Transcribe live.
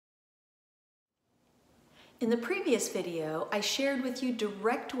In the previous video, I shared with you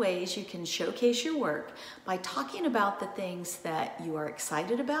direct ways you can showcase your work by talking about the things that you are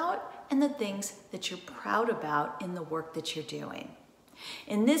excited about and the things that you're proud about in the work that you're doing.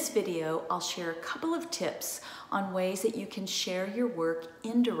 In this video, I'll share a couple of tips on ways that you can share your work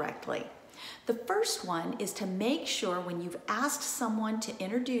indirectly. The first one is to make sure when you've asked someone to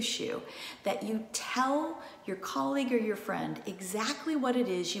introduce you that you tell your colleague or your friend exactly what it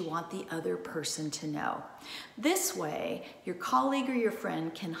is you want the other person to know. This way, your colleague or your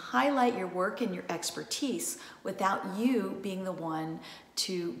friend can highlight your work and your expertise without you being the one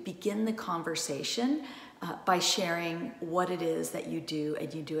to begin the conversation by sharing what it is that you do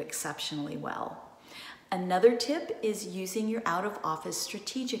and you do exceptionally well. Another tip is using your out of office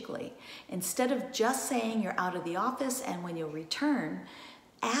strategically. Instead of just saying you're out of the office and when you'll return,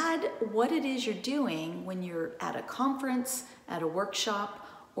 add what it is you're doing when you're at a conference, at a workshop,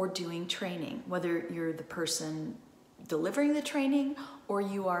 or doing training, whether you're the person delivering the training or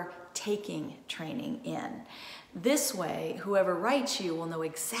you are taking training in. This way, whoever writes you will know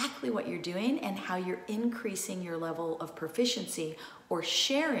exactly what you're doing and how you're increasing your level of proficiency or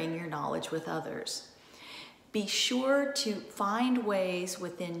sharing your knowledge with others. Be sure to find ways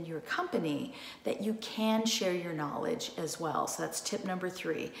within your company that you can share your knowledge as well. So that's tip number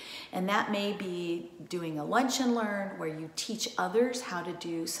 3. And that may be doing a lunch and learn where you teach others how to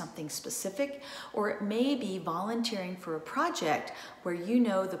do something specific, or it may be volunteering for a project where you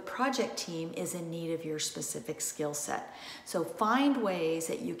know the project team is in need of your specific skill set. So find ways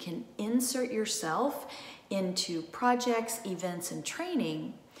that you can insert yourself into projects, events, and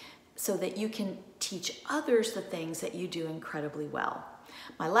training so that you can teach others the things that you do incredibly well.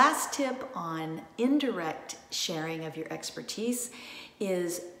 My last tip on indirect sharing of your expertise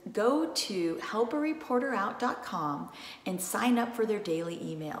is go to helpareporterout.com and sign up for their daily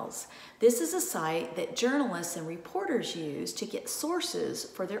emails. This is a site that journalists and reporters use to get sources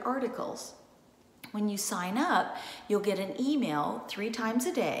for their articles. When you sign up, you'll get an email 3 times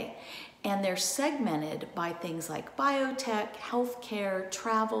a day, and they're segmented by things like biotech, healthcare,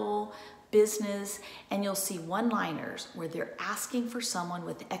 travel, business, and you'll see one-liners where they're asking for someone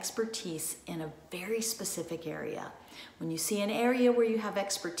with expertise in a very specific area. When you see an area where you have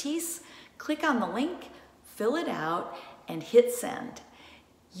expertise, click on the link, fill it out, and hit send.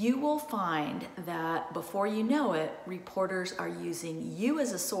 You will find that before you know it, reporters are using you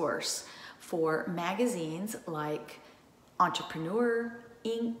as a source for magazines like Entrepreneur,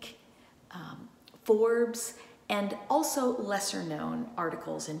 Inc., Forbes, and also lesser known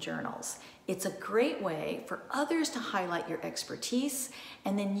articles in journals. It's a great way for others to highlight your expertise,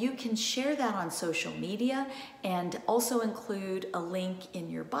 and then you can share that on social media and also include a link in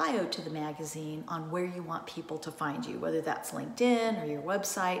your bio to the magazine on where you want people to find you, whether that's LinkedIn or your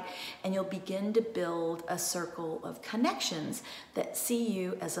website, and you'll begin to build a circle of connections that see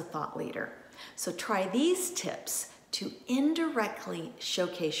you as a thought leader. So try these tips to indirectly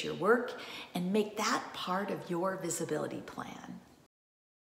showcase your work and make that part of your visibility plan.